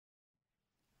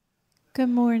Good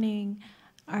morning.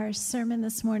 Our sermon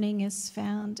this morning is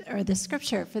found, or the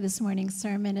scripture for this morning's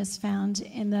sermon is found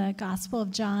in the Gospel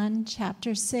of John,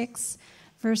 chapter 6,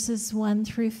 verses 1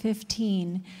 through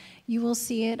 15. You will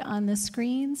see it on the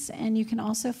screens, and you can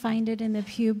also find it in the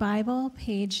Pew Bible,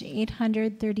 page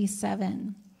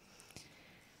 837.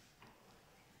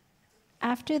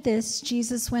 After this,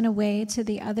 Jesus went away to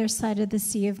the other side of the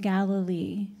Sea of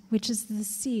Galilee, which is the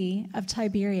Sea of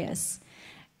Tiberias.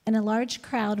 And a large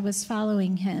crowd was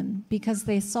following him because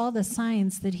they saw the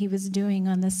signs that he was doing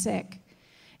on the sick.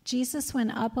 Jesus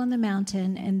went up on the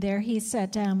mountain, and there he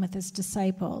sat down with his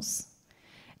disciples.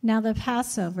 Now the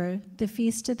Passover, the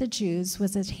feast of the Jews,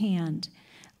 was at hand.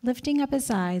 Lifting up his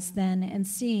eyes then and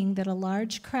seeing that a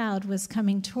large crowd was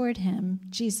coming toward him,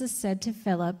 Jesus said to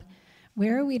Philip,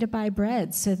 "Where are we to buy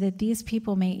bread so that these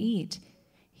people may eat?"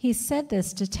 He said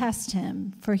this to test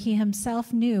him, for he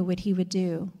himself knew what he would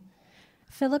do.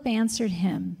 Philip answered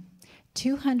him,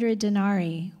 200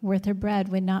 denarii worth of bread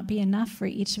would not be enough for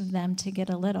each of them to get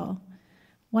a little.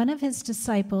 One of his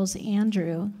disciples,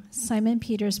 Andrew, Simon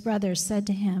Peter's brother, said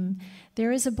to him,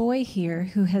 "There is a boy here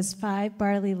who has 5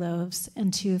 barley loaves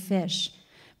and 2 fish,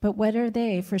 but what are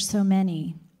they for so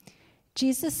many?"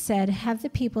 Jesus said, "Have the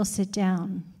people sit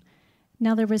down."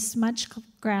 Now there was much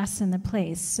grass in the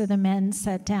place, so the men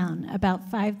sat down,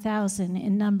 about 5,000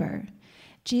 in number.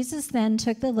 Jesus then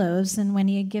took the loaves, and when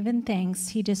he had given thanks,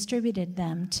 he distributed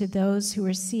them to those who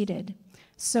were seated,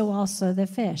 so also the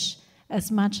fish,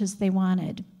 as much as they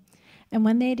wanted. And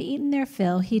when they had eaten their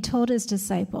fill, he told his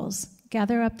disciples,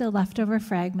 "Gather up the leftover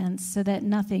fragments so that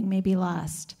nothing may be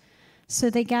lost." So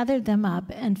they gathered them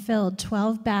up and filled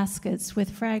 12 baskets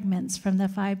with fragments from the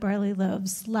 5 barley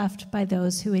loaves left by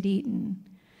those who had eaten.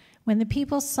 When the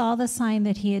people saw the sign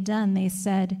that he had done, they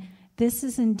said, "This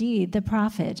is indeed the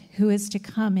prophet who is to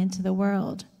come into the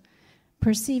world."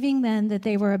 Perceiving then that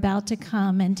they were about to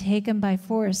come and take him by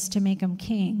force to make him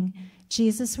king,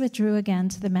 Jesus withdrew again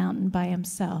to the mountain by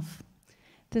himself.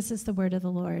 This is the word of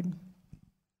the Lord.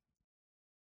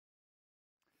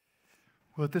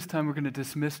 Well, at this time, we're going to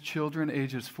dismiss children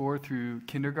ages 4 through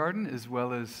kindergarten, as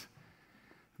well as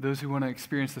those who want to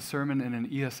experience the sermon in an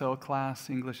ESL class,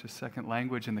 English as Second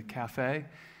Language, in the cafe.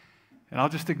 And I'll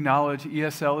just acknowledge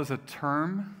ESL is a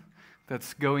term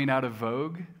that's going out of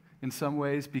vogue in some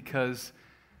ways because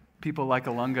people like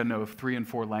Alunga know 3 and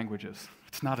 4 languages.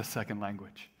 It's not a second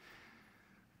language.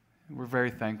 We're very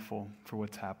thankful for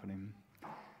what's happening.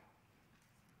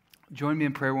 Join me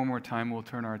in prayer one more time. We'll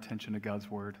turn our attention to God's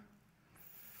Word.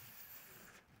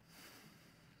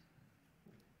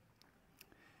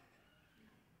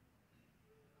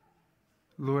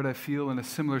 Lord, I feel in a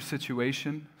similar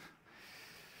situation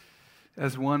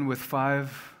as one with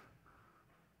 5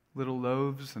 little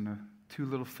loaves and 2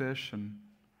 little fish and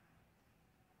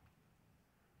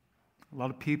a lot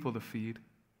of people to feed.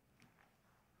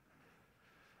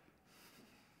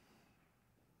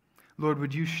 Lord,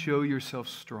 would you show yourself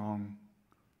strong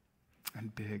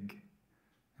and big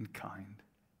and kind?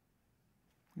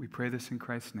 We pray this in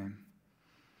Christ's name.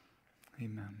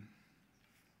 Amen.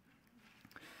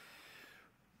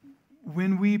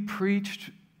 When we preached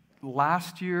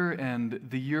last year and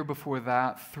the year before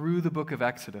that through the book of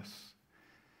Exodus,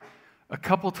 a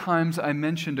couple times I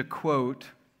mentioned a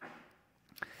quote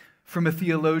from a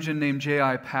theologian named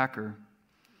J.I. Packer.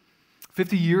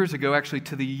 50 years ago, actually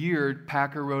to the year,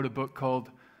 Packer wrote a book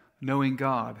called Knowing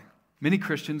God. Many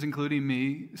Christians, including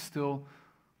me, still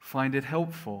find it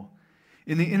helpful.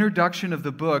 In the introduction of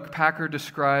the book, Packer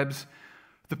describes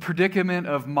the predicament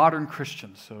of modern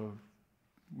Christians. So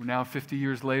we're now 50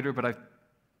 years later, but I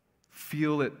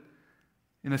feel it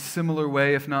in a similar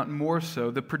way, if not more so.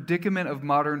 The predicament of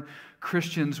modern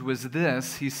Christians was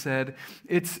this. He said,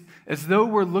 it's as though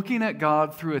we're looking at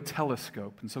God through a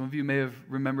telescope. And some of you may have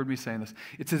remembered me saying this.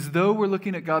 It's as though we're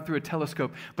looking at God through a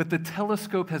telescope, but the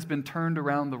telescope has been turned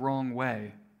around the wrong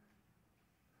way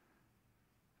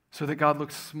so that God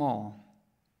looks small.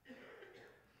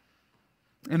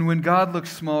 And when God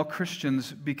looks small,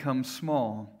 Christians become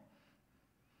small.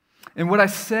 And what I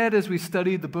said as we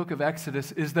studied the book of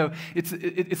Exodus is though it's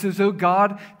as though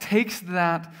God takes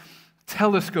that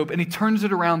telescope and he turns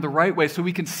it around the right way so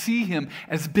we can see him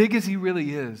as big as he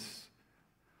really is,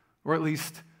 or at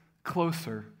least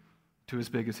closer to as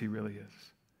big as he really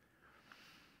is.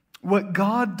 What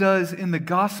God does in the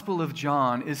Gospel of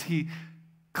John is he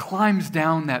climbs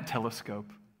down that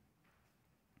telescope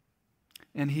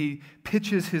and he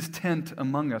pitches his tent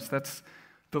among us. That's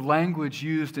the language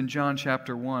used in John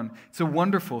chapter 1. It's a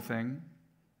wonderful thing.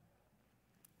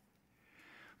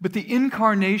 But the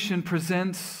incarnation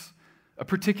presents a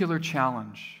particular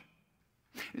challenge.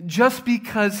 Just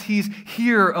because he's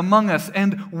here among us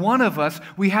and one of us,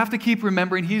 we have to keep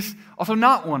remembering he's also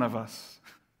not one of us.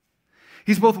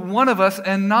 He's both one of us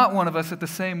and not one of us at the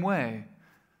same way,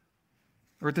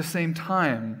 or at the same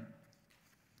time.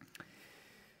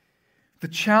 The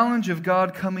challenge of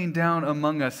God coming down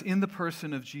among us in the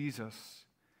person of Jesus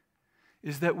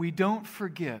is that we don't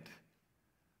forget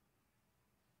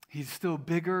he's still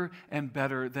bigger and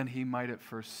better than he might at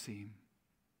first seem.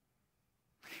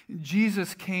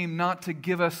 Jesus came not to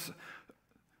give us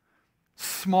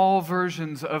small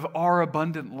versions of our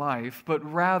abundant life, but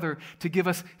rather to give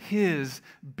us his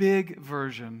big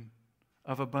version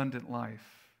of abundant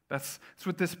life. That's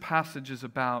what this passage is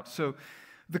about. So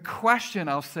the question,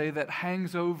 I'll say, that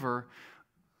hangs over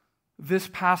this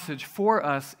passage for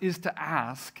us is to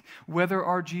ask whether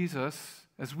our Jesus,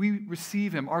 as we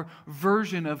receive him, our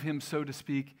version of him, so to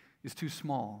speak, is too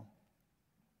small.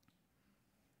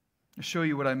 I'll show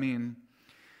you what I mean.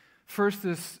 First,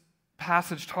 this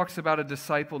passage talks about a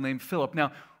disciple named Philip.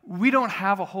 Now, we don't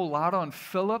have a whole lot on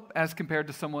Philip as compared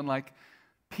to someone like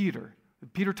Peter.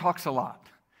 Peter talks a lot.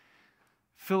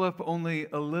 Philip only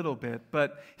a little bit,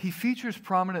 but he features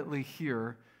prominently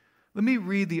here. Let me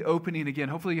read the opening again.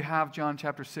 Hopefully you have John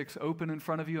chapter 6 open in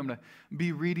front of you. I'm going to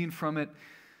be reading from it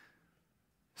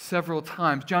several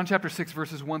times. John chapter 6,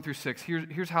 verses 1 through 6.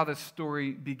 Here's how this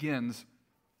story begins.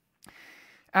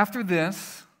 After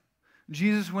this,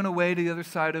 Jesus went away to the other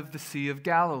side of the Sea of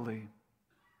Galilee,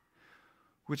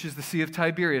 which is the Sea of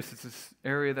Tiberias. It's this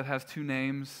area that has two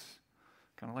names,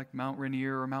 kind of like Mount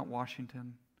Rainier or Mount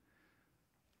Washington.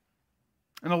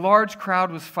 And a large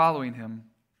crowd was following him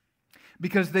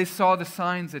because they saw the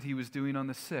signs that he was doing on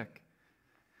the sick.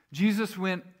 Jesus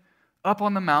went up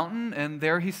on the mountain, and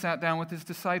there he sat down with his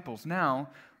disciples. Now,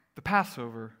 the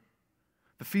Passover,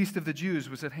 the feast of the Jews,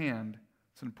 was at hand.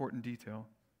 It's an important detail.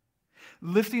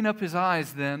 Lifting up his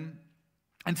eyes then,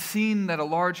 and seeing that a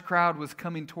large crowd was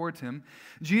coming towards him,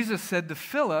 Jesus said to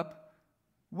Philip,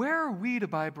 "Where are we to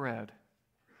buy bread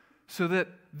so that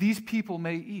these people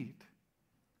may eat?"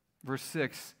 Verse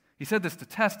 6, he said this to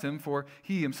test him, for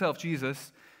he himself,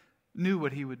 Jesus, knew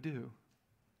what he would do.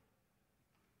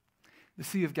 The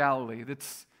Sea of Galilee,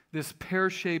 that's this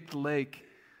pear-shaped lake.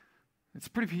 It's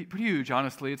pretty huge,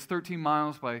 honestly. It's 13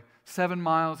 miles by 7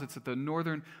 miles. It's at the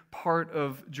northern part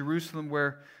of Jerusalem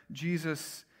where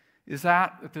Jesus is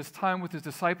at this time with his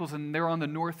disciples, and they're on the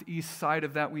northeast side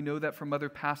of that. We know that from other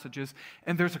passages.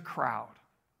 And there's a crowd.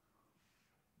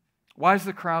 Why is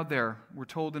the crowd there? We're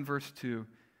told in verse 2.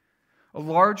 A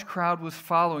large crowd was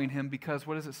following him because,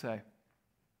 what does it say?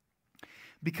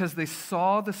 Because they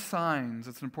saw the signs.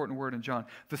 That's an important word in John.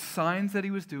 The signs that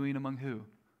he was doing among who?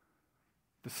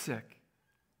 The sick.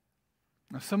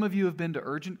 Now, some of you have been to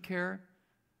urgent care.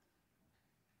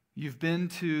 You've been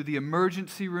to the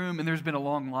emergency room, and there's been a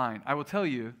long line. I will tell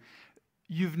you,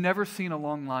 you've never seen a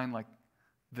long line like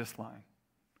this line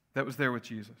that was there with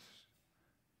Jesus.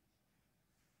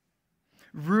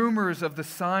 Rumors of the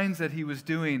signs that he was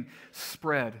doing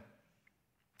spread.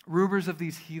 Rumors of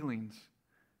these healings.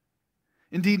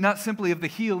 Indeed, not simply of the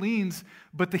healings,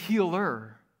 but the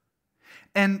healer.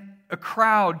 And a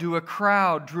crowd drew a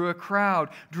crowd,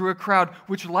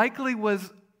 which likely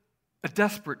was a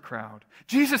desperate crowd.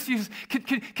 Jesus,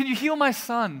 can you heal my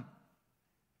son?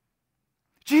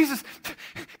 Jesus,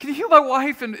 can you heal my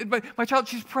wife and my child?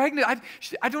 She's pregnant.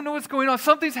 I don't know what's going on.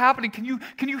 Something's happening. Can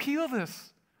you heal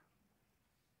this?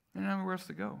 And I don't know where else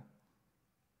to go.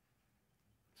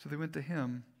 So they went to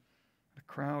him. The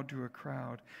crowd drew a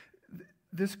crowd.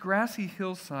 This grassy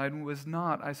hillside was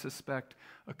not, I suspect,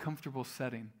 a comfortable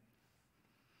setting.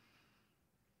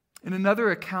 In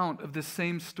another account of this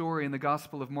same story in the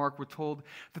Gospel of Mark, we're told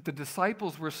that the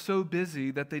disciples were so busy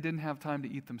that they didn't have time to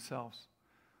eat themselves.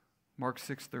 Mark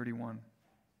 6:31.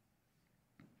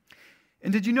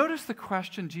 And did you notice the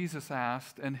question Jesus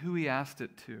asked and who he asked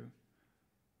it to?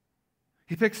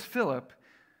 He picks Philip,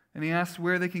 and he asks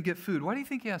where they can get food. Why do you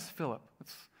think he asked Philip?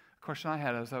 That's a question I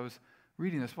had as I was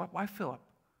reading this. Why Philip?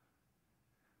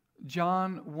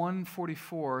 John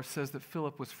 1:44 says that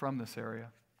Philip was from this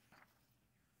area.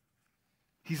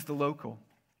 He's the local.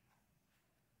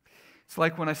 It's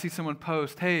like when I see someone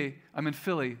post, "Hey, I'm in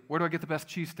Philly. Where do I get the best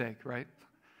cheesesteak?" Right?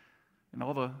 And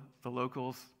all the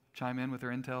locals chime in with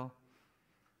their intel.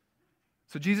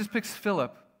 So Jesus picks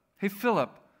Philip. "Hey,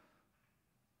 Philip.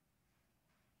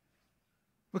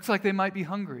 Looks like they might be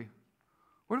hungry.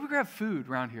 Where do we grab food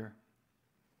around here?"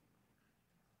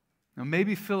 Now,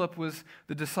 maybe Philip was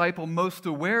the disciple most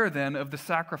aware then of the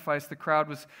sacrifice the crowd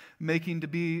was making to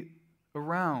be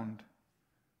around.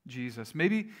 Jesus.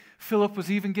 Maybe Philip was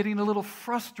even getting a little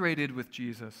frustrated with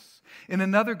Jesus. In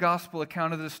another gospel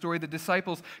account of this story, the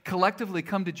disciples collectively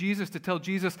come to Jesus to tell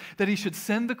Jesus that he should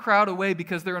send the crowd away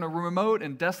because they're in a remote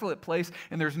and desolate place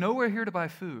and there's nowhere here to buy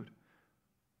food.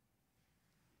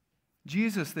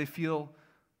 Jesus, they feel,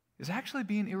 is actually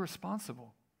being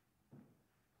irresponsible.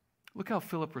 Look how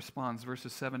Philip responds,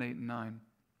 verses 7, 8, and 9.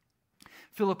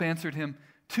 Philip answered him,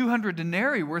 200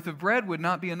 denarii worth of bread would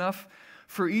not be enough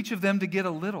for each of them to get a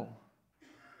little.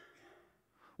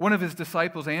 One of his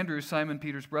disciples, Andrew, Simon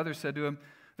Peter's brother, said to him,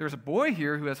 there's a boy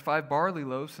here who has 5 barley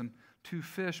loaves and 2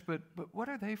 fish, but what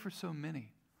are they for so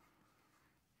many?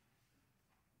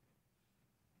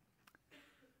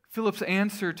 Philip's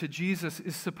answer to Jesus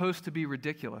is supposed to be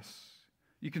ridiculous.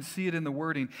 You can see it in the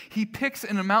wording. He picks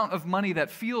an amount of money that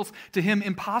feels to him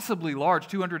impossibly large,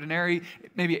 200 denarii,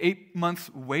 maybe 8 months'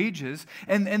 wages.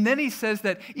 And then he says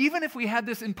that even if we had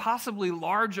this impossibly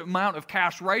large amount of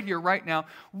cash right here, right now,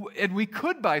 and we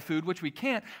could buy food, which we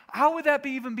can't, how would that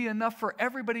even be enough for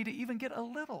everybody to even get a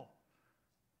little?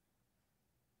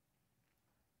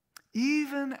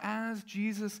 Even as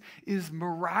Jesus is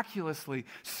miraculously,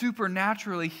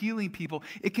 supernaturally healing people,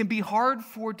 it can be hard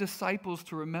for disciples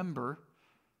to remember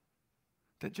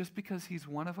that just because he's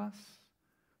one of us,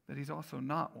 that he's also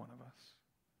not one of us.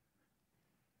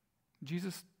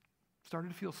 Jesus started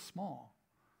to feel small.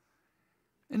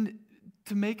 And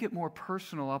to make it more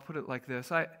personal, I'll put it like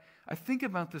this. I think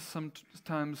about this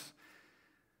sometimes,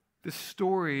 this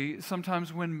story,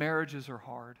 sometimes when marriages are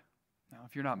hard. Now,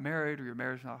 if you're not married or your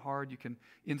marriage is not hard, you can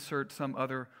insert some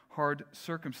other hard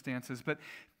circumstances. But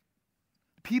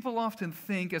people often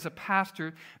think, as a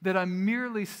pastor, that I'm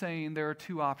merely saying there are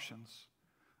 2 options.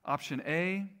 Option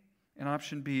A and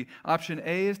option B. Option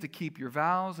A is to keep your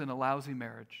vows in a lousy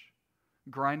marriage.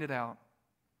 Grind it out.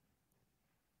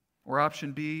 Or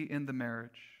option B, in the marriage.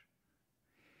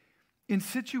 In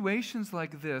situations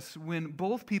like this, when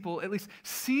both people at least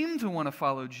seem to want to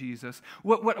follow Jesus,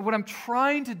 what I'm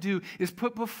trying to do is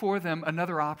put before them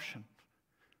another option.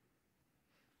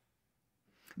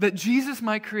 That Jesus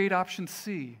might create option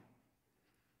C.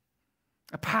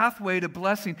 A pathway to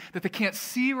blessing that they can't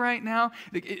see right now,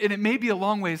 and it may be a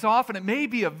long ways off, and it may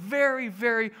be a very,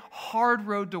 very hard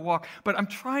road to walk. But I'm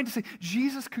trying to say,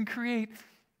 Jesus can create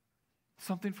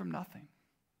something from nothing.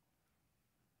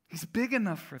 He's big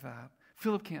enough for that.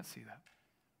 Philip can't see that.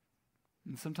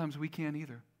 And sometimes we can't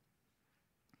either.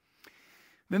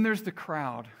 Then there's the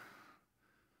crowd.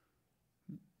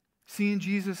 Seeing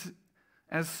Jesus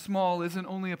as small isn't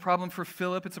only a problem for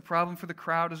Philip, it's a problem for the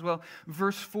crowd as well.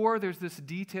 Verse 4, there's this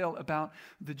detail about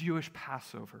the Jewish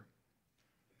Passover.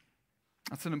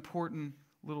 That's an important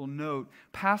little note.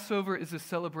 Passover is a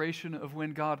celebration of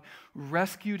when God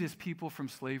rescued his people from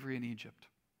slavery in Egypt.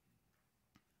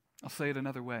 I'll say it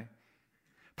another way.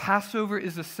 Passover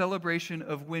is a celebration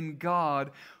of when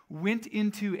God went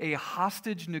into a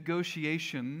hostage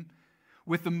negotiation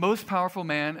with the most powerful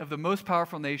man of the most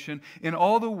powerful nation in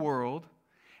all the world,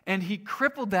 and he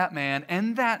crippled that man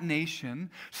and that nation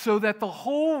so that the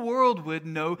whole world would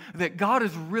know that God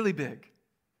is really big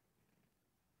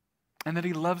and that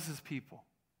he loves his people.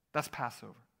 That's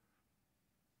Passover.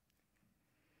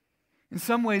 In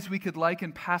some ways, we could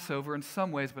liken Passover, in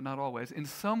some ways, but not always, in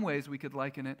some ways, we could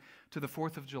liken it to the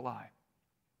 4th of July.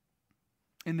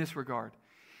 In this regard,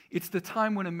 it's the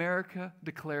time when America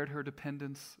declared her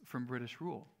dependence from British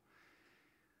rule.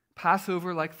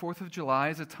 Passover, like 4th of July,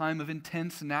 is a time of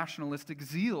intense nationalistic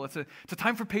zeal. It's a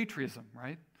time for patriotism,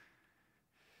 right?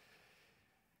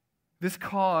 This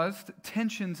caused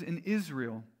tensions in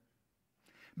Israel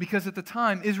because at the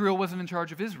time, Israel wasn't in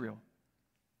charge of Israel.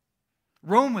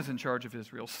 Rome was in charge of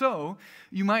Israel. So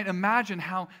you might imagine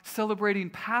how celebrating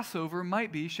Passover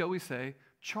might be, shall we say,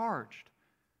 charged.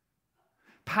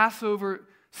 Passover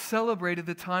celebrated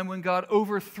the time when God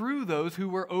overthrew those who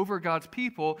were over God's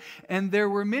people, and there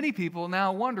were many people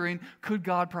now wondering, could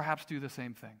God perhaps do the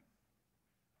same thing?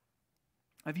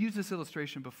 I've used this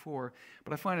illustration before,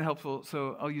 but I find it helpful,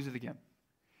 so I'll use it again.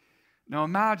 Now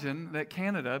imagine that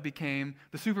Canada became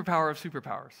the superpower of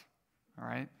superpowers, all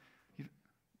right?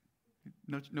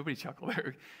 Nobody chuckle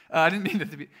there. I didn't mean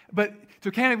that to be. But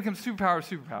so Canada becomes superpower of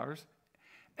superpowers,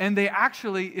 and they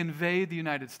actually invade the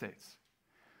United States.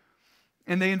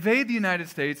 And they invade the United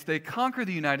States. They conquer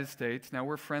the United States. Now,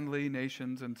 we're friendly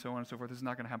nations and so on and so forth. This is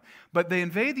not going to happen. But they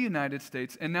invade the United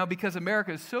States. And now, because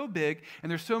America is so big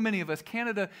and there's so many of us,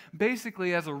 Canada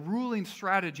basically, as a ruling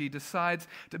strategy, decides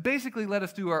to basically let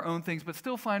us do our own things, but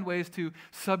still find ways to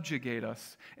subjugate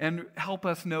us and help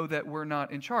us know that we're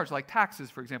not in charge. Like taxes,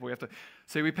 for example. We have to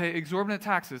say we pay exorbitant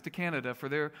taxes to Canada for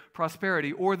their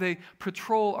prosperity, or they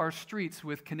patrol our streets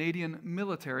with Canadian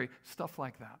military, stuff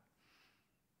like that.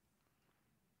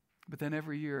 But then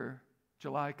every year,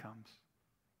 July comes,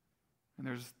 and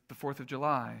there's the 4th of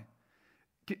July.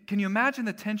 Can you imagine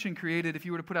the tension created if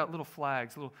you were to put out little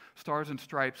flags, little stars and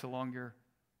stripes along your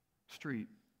street?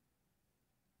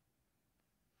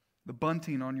 The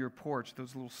bunting on your porch,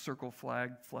 those little circle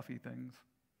flag fluffy things.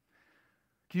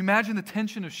 Can you imagine the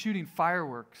tension of shooting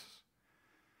fireworks?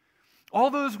 All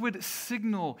those would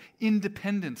signal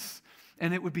independence,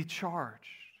 and it would be charged.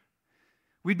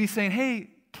 We'd be saying, hey,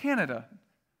 Canada,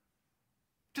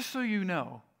 just so you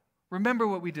know, remember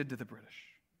what we did to the British.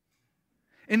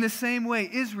 In the same way,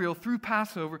 Israel, through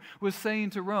Passover, was saying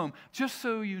to Rome, just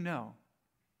so you know,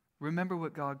 remember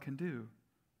what God can do.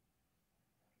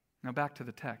 Now back to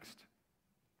the text.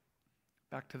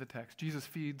 Back to the text. Jesus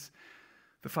feeds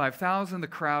the 5,000. The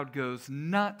crowd goes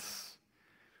nuts.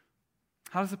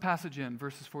 How does the passage end?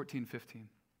 Verses 14, 15.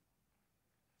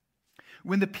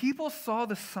 When the people saw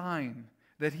the sign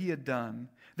that he had done,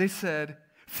 they said,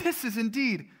 this is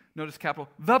indeed, notice capital,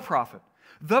 the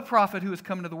prophet who has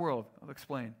come into the world. I'll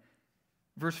explain.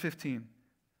 Verse 15.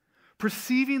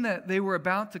 Perceiving that they were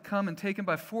about to come and take him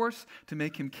by force to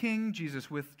make him king, Jesus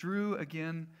withdrew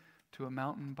again to a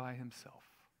mountain by himself.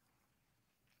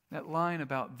 That line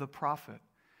about the prophet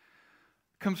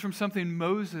comes from something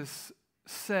Moses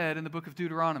said in the book of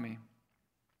Deuteronomy,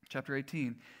 chapter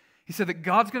 18. He said that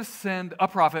God's going to send a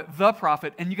prophet, the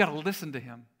prophet, and you got to listen to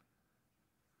him.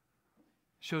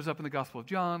 Shows up in the Gospel of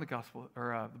John, the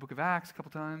book of Acts a couple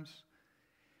times.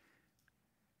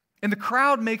 And the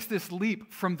crowd makes this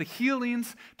leap from the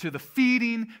healings to the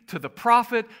feeding to the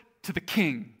prophet to the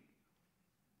king.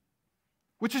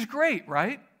 Which is great,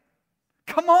 right?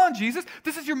 Come on, Jesus.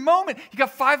 This is your moment. You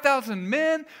got 5,000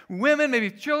 men, women, maybe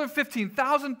children,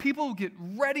 15,000 people who get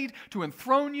ready to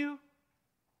enthrone you.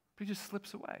 But he just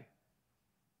slips away.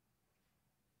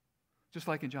 Just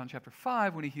like in John chapter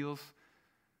 5 when he heals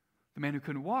the man who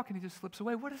couldn't walk and he just slips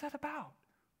away. What is that about?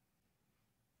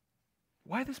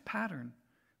 Why this pattern?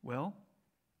 Well,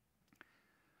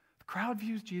 the crowd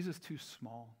views Jesus too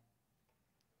small.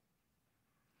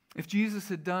 If Jesus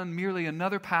had done merely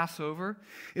another Passover,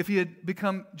 if he had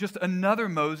become just another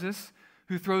Moses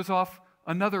who throws off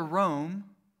another Rome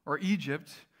or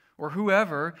Egypt or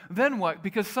whoever, then what?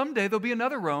 Because someday there'll be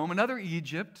another Rome, another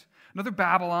Egypt, another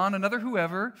Babylon, another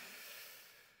whoever.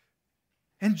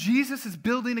 And Jesus is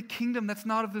building a kingdom that's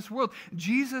not of this world.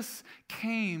 Jesus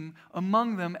came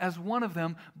among them as one of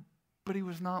them, but he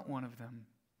was not one of them.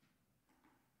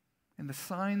 And the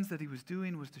signs that he was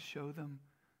doing was to show them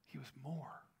he was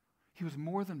more. He was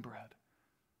more than bread.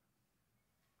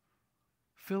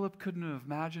 Philip couldn't have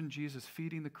imagined Jesus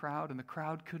feeding the crowd, and the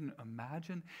crowd couldn't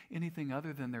imagine anything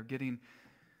other than they're getting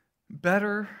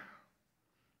better,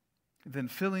 than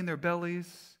filling their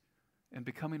bellies and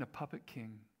becoming a puppet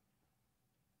king.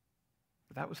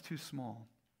 But that was too small.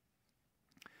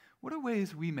 What are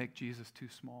ways we make Jesus too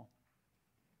small?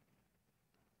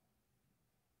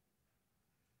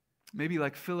 Maybe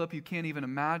like Philip, you can't even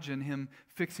imagine him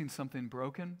fixing something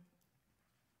broken.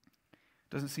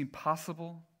 Doesn't seem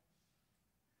possible.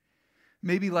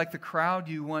 Maybe like the crowd,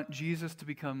 you want Jesus to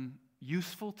become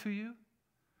useful to you.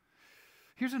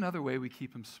 Here's another way we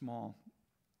keep him small.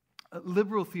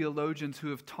 Liberal theologians who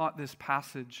have taught this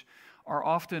passage are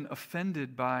often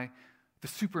offended by the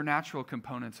supernatural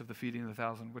components of the feeding of the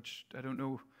 1,000, which I don't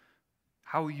know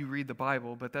how you read the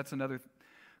Bible, but that's another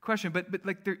question. But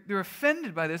like they're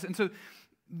offended by this, and so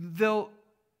they'll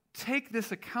take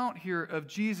this account here of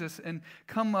Jesus and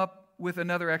come up with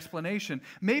another explanation.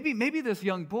 Maybe this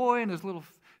young boy and his little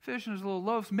fish and his little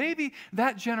loaves, maybe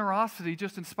that generosity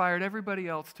just inspired everybody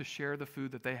else to share the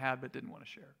food that they had but didn't want to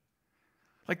share.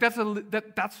 Like that's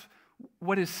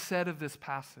what is said of this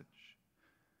passage.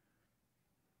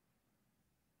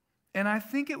 And I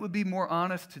think it would be more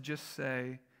honest to just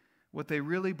say what they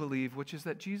really believe, which is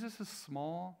that Jesus is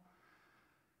small,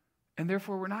 and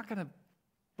therefore we're not going to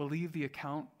believe the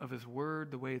account of his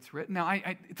word the way it's written. Now,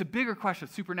 it's a bigger question,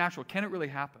 supernatural. Can it really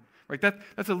happen? Right?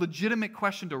 That's a legitimate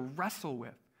question to wrestle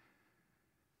with.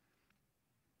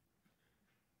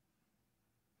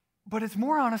 But it's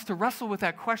more honest to wrestle with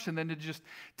that question than to just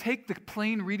take the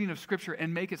plain reading of Scripture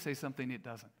and make it say something it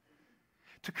doesn't.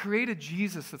 to create a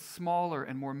Jesus that's smaller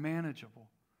and more manageable,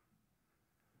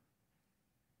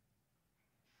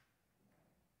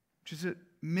 which is what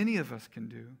many of us can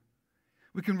do.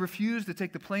 We can refuse to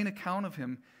take the plain account of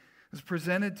him as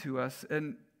presented to us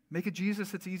and make a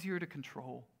Jesus that's easier to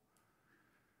control.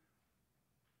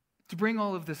 To bring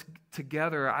all of this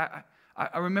together,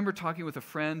 I remember talking with a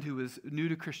friend who was new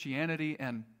to Christianity,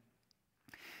 and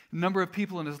a number of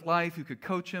people in his life who could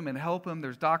coach him and help him.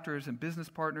 There's doctors and business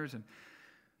partners and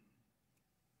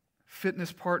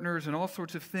fitness partners and all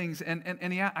sorts of things. And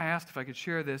I asked if I could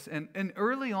share this. And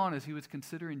early on, as he was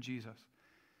considering Jesus,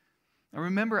 I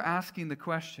remember asking the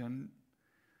question,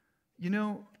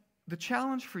 the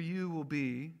challenge for you will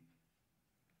be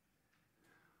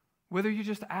whether you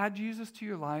just add Jesus to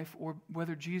your life or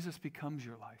whether Jesus becomes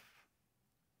your life.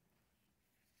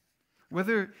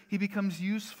 Whether he becomes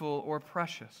useful or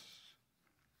precious.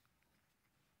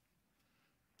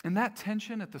 And that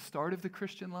tension at the start of the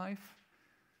Christian life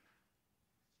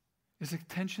is a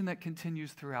tension that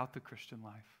continues throughout the Christian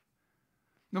life.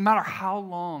 No matter how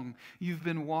long you've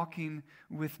been walking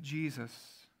with Jesus,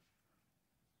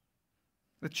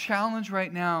 the challenge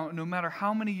right now, no matter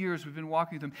how many years we've been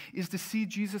walking with him, is to see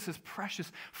Jesus as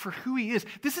precious for who he is.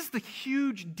 This is the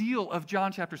huge deal of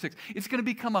John chapter 6. It's going to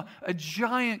become a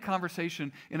giant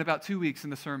conversation in about 2 weeks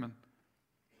in the sermon.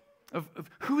 Of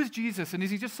who is Jesus, and is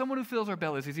he just someone who fills our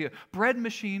bellies? Is he a bread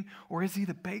machine, or is he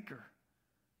the baker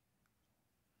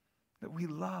that we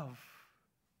love?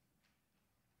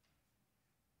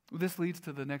 Well, this leads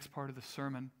to the next part of the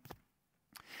sermon.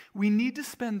 We need to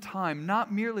spend time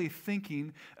not merely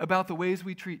thinking about the ways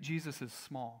we treat Jesus as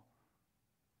small,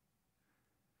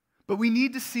 but we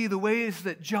need to see the ways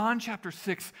that John chapter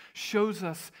 6 shows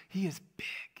us he is big.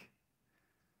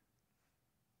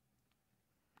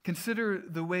 Consider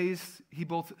the ways he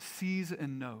both sees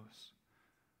and knows.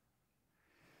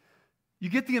 You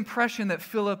get the impression that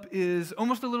Philip is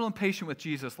almost a little impatient with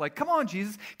Jesus. Like, come on,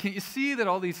 Jesus, can't you see that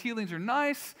all these healings are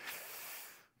nice,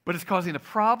 but it's causing a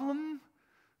problem?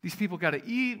 These people got to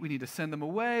eat. We need to send them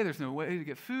away. There's no way to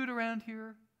get food around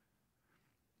here.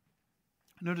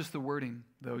 Notice the wording,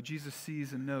 though. Jesus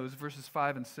sees and knows, verses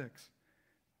 5 and 6.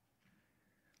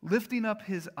 Lifting up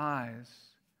his eyes,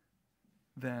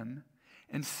 then,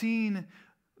 and seeing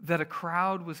that a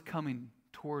crowd was coming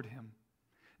toward him,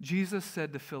 Jesus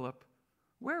said to Philip,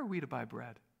 "Where are we to buy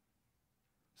bread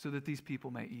so that these people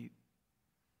may eat?"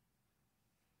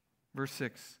 Verse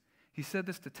 6, he said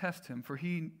this to test him, for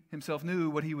he himself knew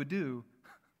what he would do.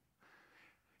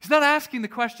 He's not asking the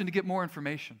question to get more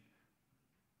information.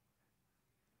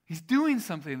 He's doing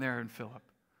something there in Philip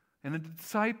and in the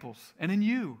disciples and in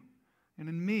you and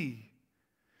in me.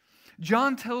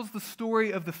 John tells the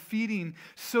story of the feeding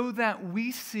so that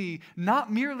we see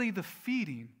not merely the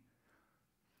feeding,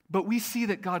 but we see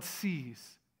that God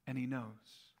sees and he knows.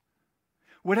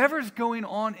 Whatever's going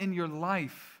on in your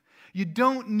life, you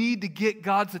don't need to get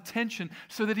God's attention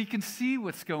so that he can see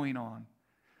what's going on.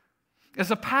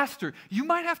 As a pastor, you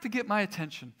might have to get my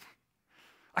attention.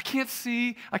 I can't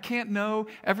see, I can't know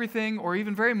everything or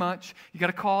even very much. You got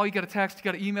to call, you got to text, you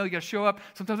got to email, you got to show up.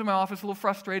 Sometimes in my office, a little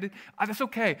frustrated. That's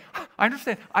okay. I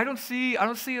understand. I don't see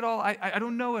it all. I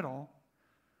don't know it all.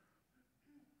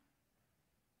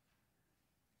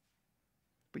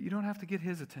 But you don't have to get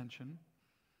his attention.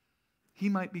 He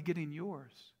might be getting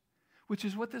yours, which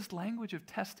is what this language of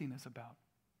testing is about.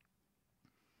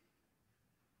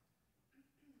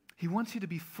 He wants you to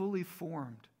be fully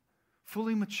formed,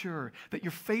 fully mature, that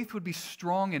your faith would be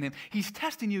strong in him. He's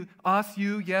testing you, us,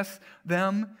 you, yes,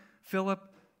 them, Philip,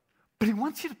 but he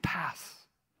wants you to pass.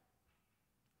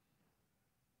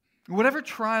 Whatever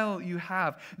trial you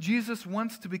have, Jesus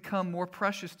wants to become more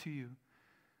precious to you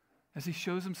as he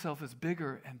shows himself as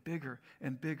bigger and bigger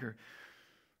and bigger.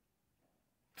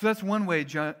 So that's one way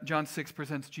John 6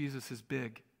 presents Jesus as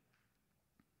big.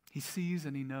 He sees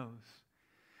and he knows.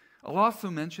 I'll also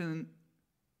mention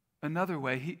another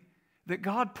way, that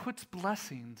God puts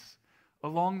blessings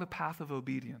along the path of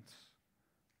obedience.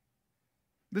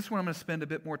 This one I'm going to spend a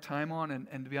bit more time on,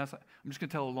 and to be honest, I'm just going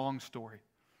to tell a long story.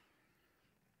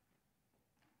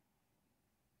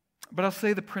 But I'll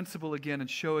say the principle again and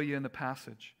show you in the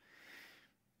passage.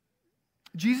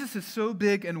 Jesus is so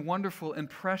big and wonderful and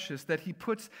precious that he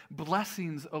puts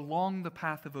blessings along the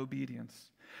path of obedience.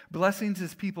 Blessings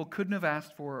his people couldn't have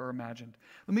asked for or imagined.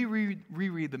 Let me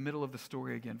reread the middle of the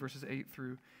story again, verses 8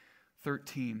 through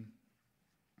 13.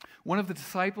 One of the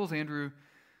disciples, Andrew,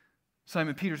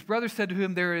 Simon Peter's brother, said to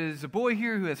him, "There is a boy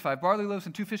here who has 5 barley loaves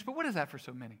and 2 fish, but what is that for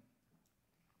so many?"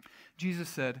 Jesus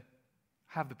said,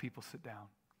 "Have the people sit down."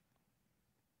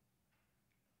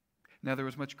 Now there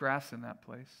was much grass in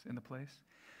the place,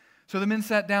 So the men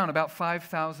sat down, about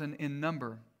 5,000 in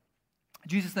number.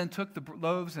 Jesus then took the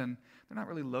loaves, and they're not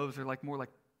really loaves, they're more like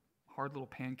hard little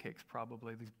pancakes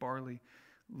probably, these barley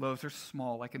loaves. They're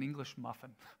small, like an English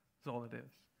muffin is all it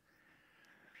is.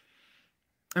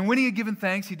 And when he had given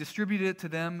thanks, he distributed it to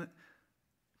them,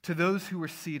 to those who were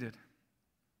seated.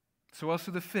 So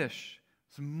also the fish,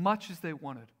 as much as they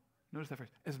wanted. Notice that phrase,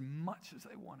 as much as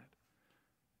they wanted.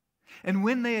 And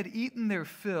when they had eaten their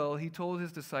fill, he told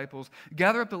his disciples,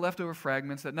 gather up the leftover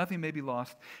fragments that nothing may be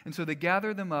lost. And so they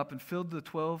gathered them up and filled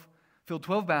 12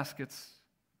 baskets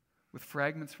with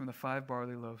fragments from the 5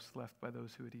 barley loaves left by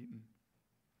those who had eaten.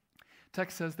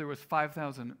 Text says there was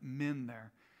 5,000 men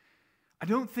there. I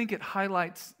don't think it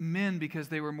highlights men because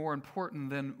they were more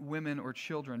important than women or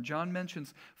children. John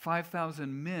mentions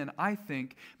 5,000 men, I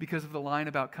think, because of the line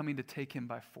about coming to take him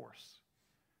by force.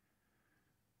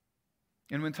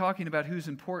 And when talking about who's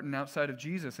important outside of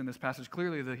Jesus in this passage,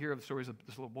 clearly the hero of the story is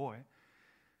this little boy.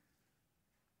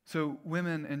 So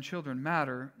women and children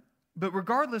matter. But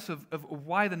regardless of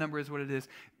why the number is what it is,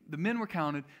 the men were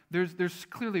counted. There's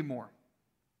clearly more.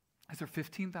 Is there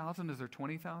 15,000? Is there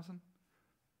 20,000?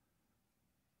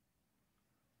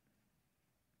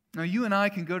 Now, you and I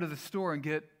can go to the store and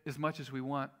get as much as we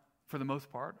want, for the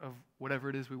most part, of whatever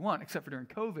it is we want, except for during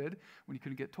COVID, when you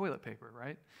couldn't get toilet paper,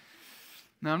 right?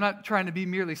 Now, I'm not trying to be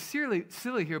merely silly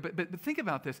here, but think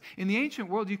about this. In the ancient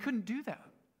world, you couldn't do that.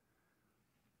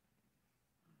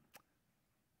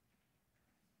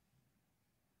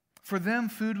 For them,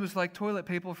 food was like toilet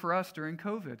paper for us during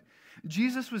COVID.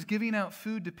 Jesus was giving out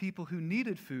food to people who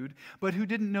needed food, but who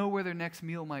didn't know where their next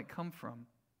meal might come from.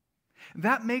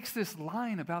 That makes this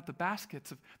line about the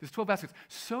baskets, there's 12 baskets,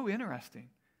 so interesting.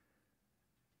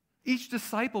 Each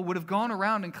disciple would have gone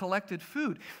around and collected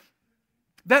food.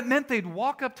 That meant they'd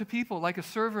walk up to people like a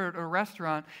server at a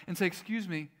restaurant and say, excuse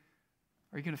me,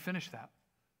 are you going to finish that?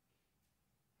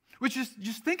 Which is,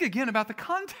 just think again about the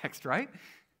context, right?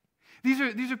 These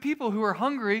are people who are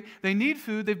hungry, they need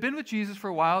food, they've been with Jesus for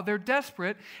a while, they're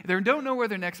desperate, they don't know where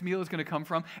their next meal is going to come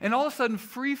from, and all of a sudden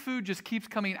free food just keeps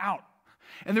coming out.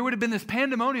 And there would have been this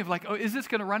pandemonium of like, oh, is this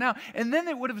going to run out? And then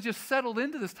it would have just settled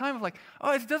into this time of like,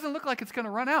 oh, it doesn't look like it's going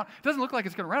to run out. It doesn't look like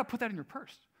it's going to run out. Put that in your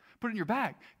purse. Put it in your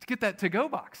bag to get that to-go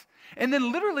box. And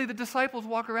then literally the disciples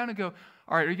walk around and go,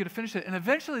 all right, are you going to finish it? And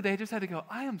eventually they just had to go,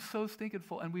 I am so stinking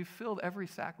full, and we've filled every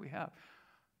sack we have.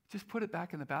 Just put it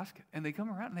back in the basket. And they come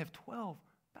around and they have 12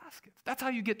 baskets. That's how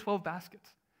you get 12 baskets.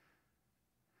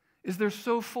 Is they're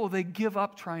so full they give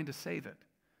up trying to save it.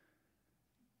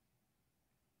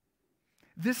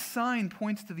 This sign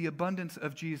points to the abundance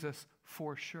of Jesus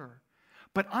for sure.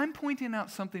 But I'm pointing out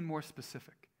something more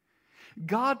specific.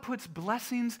 God puts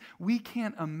blessings we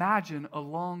can't imagine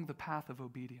along the path of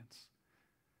obedience.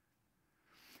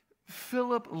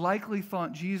 Philip likely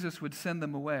thought Jesus would send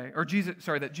them away,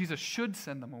 that Jesus should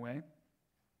send them away.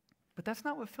 But that's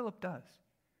not what Philip does.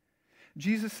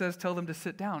 Jesus says, tell them to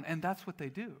sit down, and that's what they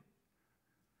do.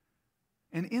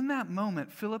 And in that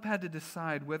moment, Philip had to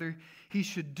decide whether he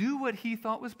should do what he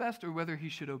thought was best or whether he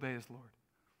should obey his Lord.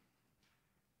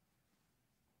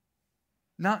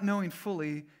 Not knowing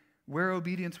fully where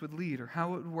obedience would lead or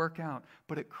how it would work out,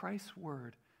 but at Christ's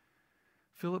word,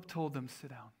 Philip told them, sit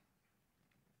down.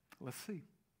 Let's see.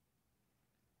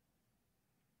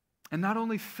 And not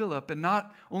only Philip, and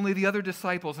not only the other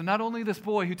disciples, and not only this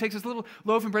boy who takes his little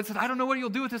loaf and bread and says, I don't know what you'll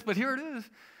do with this, but here it is.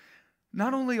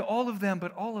 Not only all of them,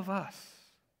 but all of us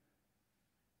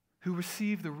who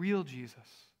receive the real Jesus,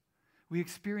 we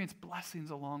experience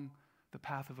blessings along the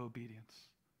path of obedience.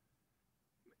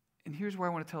 And here's where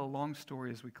I want to tell a long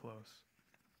story as we close.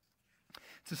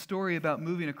 It's a story about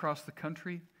moving across the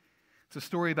country. It's a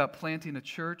story about planting a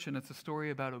church, and it's a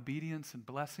story about obedience and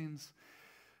blessings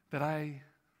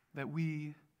that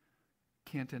we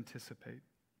can't anticipate.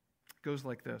 It goes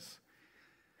like this.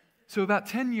 So about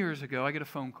 10 years ago, I get a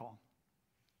phone call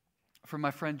from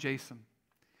my friend Jason,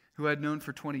 who I'd known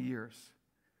for 20 years.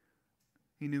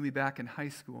 He knew me back in high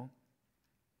school.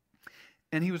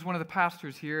 And he was one of the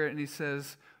pastors here, and he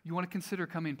says, you want to consider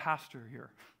coming pastor here?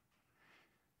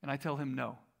 And I tell him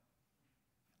no.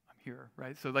 I'm here,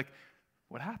 right? So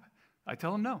what happened? I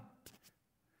tell him no.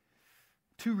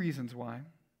 2 reasons why.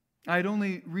 I had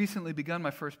only recently begun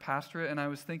my first pastorate, and I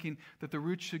was thinking that the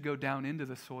roots should go down into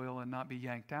the soil and not be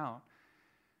yanked out.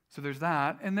 So there's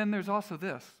that. And then there's also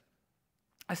this.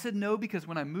 I said no because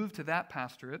when I moved to that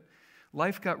pastorate,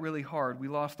 life got really hard. We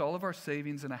lost all of our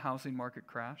savings in a housing market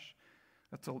crash.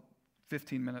 That's a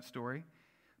 15-minute story.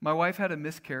 My wife had a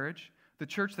miscarriage. The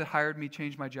church that hired me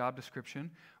changed my job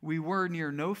description. We were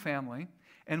near no family,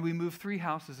 and we moved 3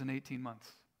 houses in 18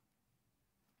 months.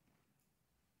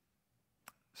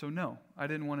 So no, I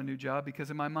didn't want a new job because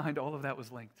in my mind all of that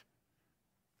was linked.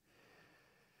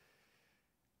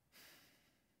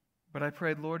 But I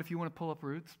prayed, Lord, if you want to pull up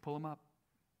roots, pull them up.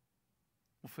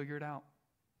 We'll figure it out.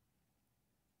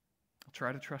 I'll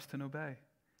try to trust and obey.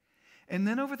 And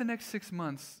then over the next 6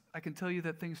 months, I can tell you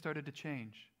that things started to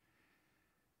change.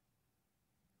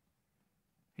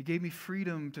 He gave me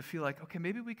freedom to feel like, okay,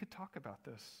 maybe we could talk about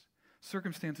this.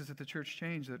 Circumstances at the church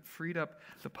changed that freed up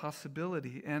the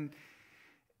possibility. And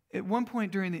at one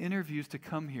point during the interviews to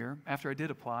come here, after I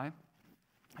did apply,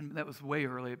 and that was way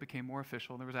early, it became more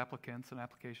official. There was applicants and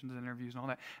applications and interviews and all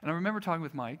that. And I remember talking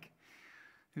with Mike,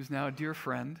 who's now a dear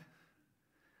friend.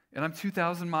 And I'm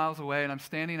 2,000 miles away, and I'm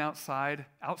standing outside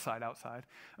a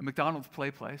McDonald's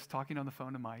play place, talking on the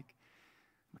phone to Mike.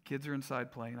 My kids are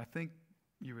inside playing. I think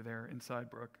you were there inside,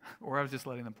 Brooke, or I was just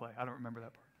letting them play. I don't remember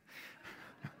that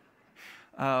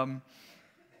part.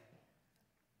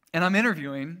 And I'm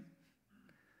interviewing.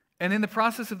 And in the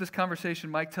process of this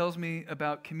conversation, Mike tells me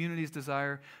about Community's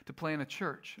desire to plant a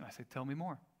church. And I say, tell me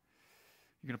more.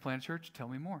 You're going to plant a church? Tell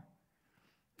me more.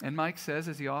 And Mike says,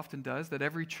 as he often does, that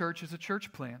every church is a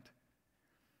church plant.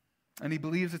 And he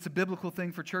believes it's a biblical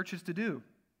thing for churches to do.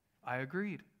 I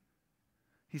agreed.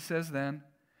 He says then,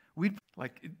 we'd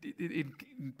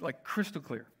like crystal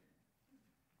clear.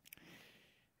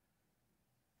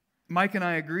 Mike and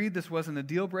I agreed this wasn't a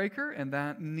deal breaker and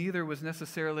that neither was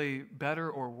necessarily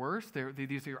better or worse.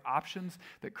 These are options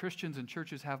that Christians and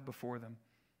churches have before them.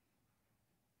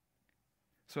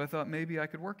 So I thought maybe I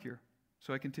could work here.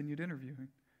 So I continued interviewing.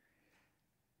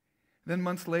 Then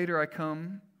months later I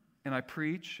come and I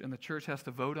preach and the church has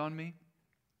to vote on me.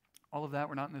 All of that,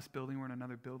 we're not in this building, we're in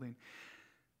another building.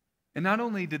 And not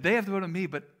only did they have to vote on me,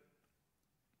 but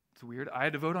it's weird, I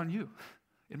had to vote on you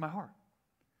in my heart.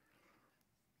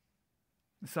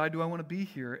 Decide, do I want to be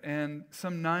here? And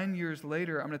some 9 years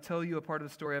later, I'm going to tell you a part of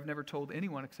the story I've never told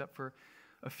anyone except for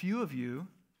a few of you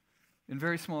in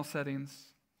very small settings,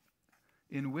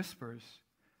 in whispers.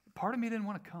 Part of me didn't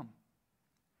want to come.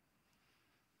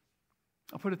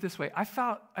 I'll put it this way. I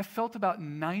felt about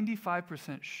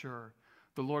 95% sure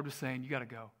the Lord was saying, you got to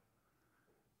go.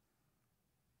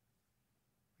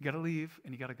 You got to leave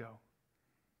and you got to go.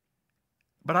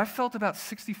 But I felt about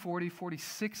 60-40,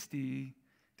 40-60,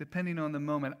 depending on the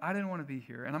moment. I didn't want to be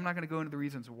here. And I'm not going to go into the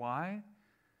reasons why,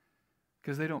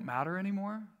 because they don't matter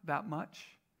anymore that much.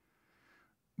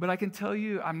 But I can tell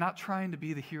you, I'm not trying to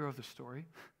be the hero of the story.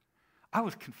 I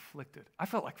was conflicted. I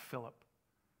felt like Philip.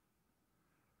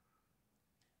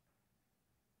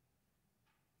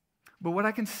 But what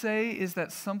I can say is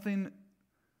that something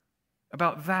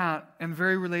about that, and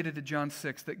very related to John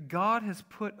 6, that God has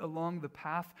put along the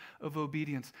path of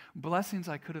obedience blessings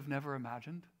I could have never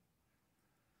imagined.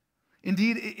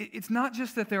 Indeed, it's not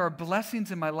just that there are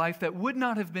blessings in my life that would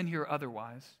not have been here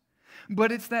otherwise,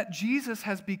 but it's that Jesus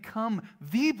has become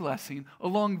the blessing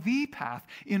along the path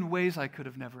in ways I could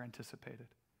have never anticipated,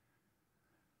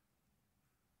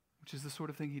 which is the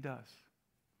sort of thing he does.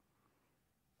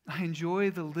 I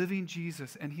enjoy the living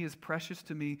Jesus, and he is precious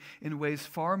to me in ways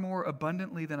far more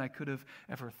abundantly than I could have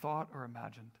ever thought or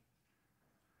imagined.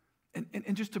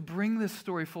 And just to bring this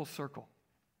story full circle,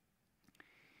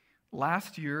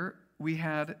 last year we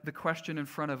had the question in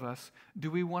front of us, do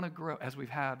we want to grow, as we've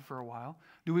had for a while,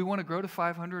 do we want to grow to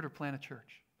 500 or plant a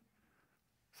church?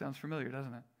 Sounds familiar,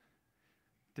 doesn't it?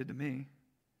 Did to me.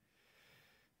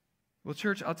 Well,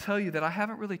 church, I'll tell you that I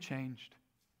haven't really changed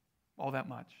all that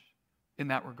much in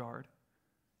that regard.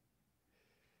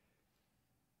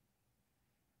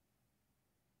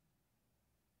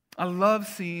 I love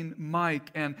seeing Mike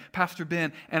and Pastor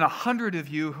Ben and 100 of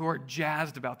you who are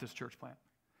jazzed about this church plant.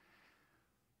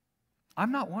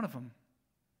 I'm not one of them.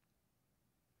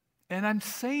 And I'm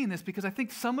saying this because I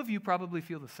think some of you probably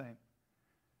feel the same.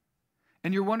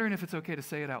 And you're wondering if it's okay to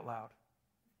say it out loud.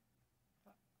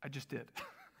 I just did.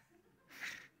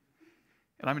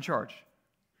 And I'm in charge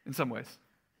in some ways.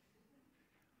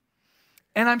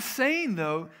 And I'm saying,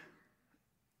 though,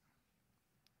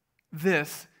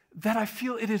 this, that I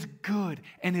feel it is good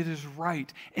and it is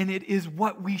right and it is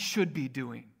what we should be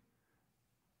doing.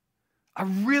 I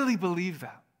really believe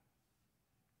that.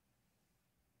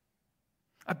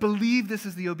 I believe this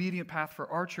is the obedient path for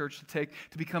our church to take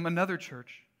to become another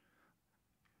church.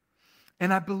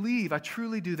 And I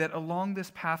truly do, that along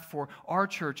this path for our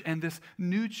church and this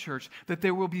new church, that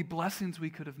there will be blessings we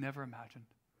could have never imagined.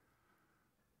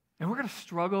 And we're going to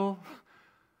struggle,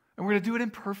 and we're going to do it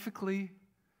imperfectly.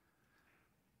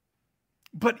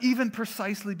 But even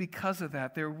precisely because of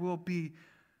that, there will be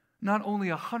not only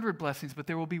 100 blessings, but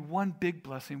there will be one big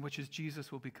blessing, which is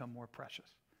Jesus will become more precious.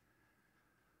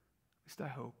 At least I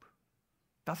hope.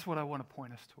 That's what I want to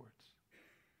point us towards.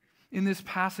 In this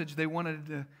passage, they wanted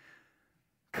to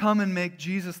come and make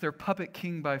Jesus their puppet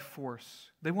king by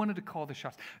force. They wanted to call the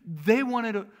shots. They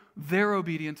wanted their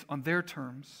obedience on their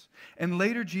terms. And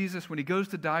later Jesus, when he goes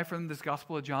to die for them, this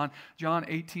Gospel of John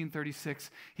 18:36,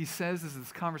 he says,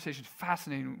 this conversation is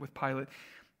fascinating with Pilate.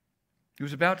 He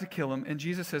was about to kill him, and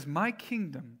Jesus says, my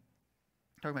kingdom,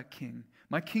 talking about king,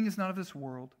 my king is not of this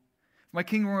world. If my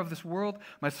king were of this world,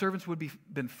 my servants would be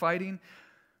been fighting,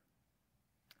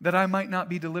 that I might not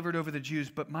be delivered over the Jews,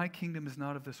 but my kingdom is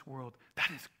not of this world. That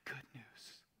is good news.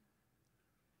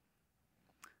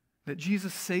 That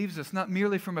Jesus saves us not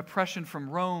merely from oppression from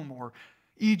Rome or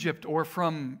Egypt or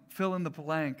from fill in the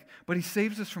blank, but he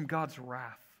saves us from God's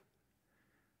wrath.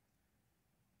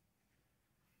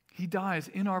 He dies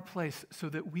in our place so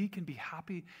that we can be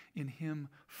happy in him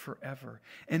forever.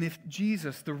 And if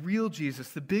Jesus, the real Jesus,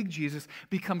 the big Jesus,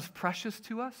 becomes precious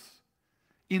to us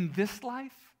in this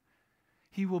life,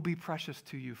 he will be precious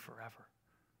to you forever.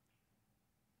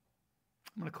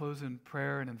 I'm going to close in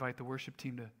prayer and invite the worship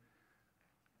team to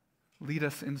lead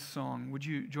us in song. Would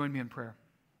you join me in prayer?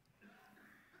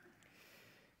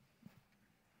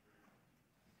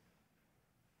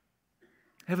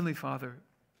 Heavenly Father,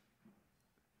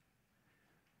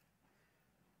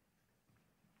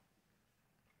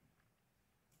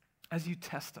 as you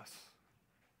test us,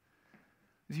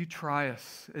 as you try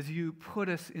us, as you put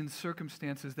us in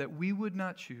circumstances that we would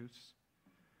not choose,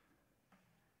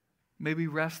 may we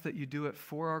rest that you do it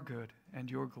for our good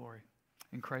and your glory.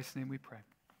 In Christ's name we pray.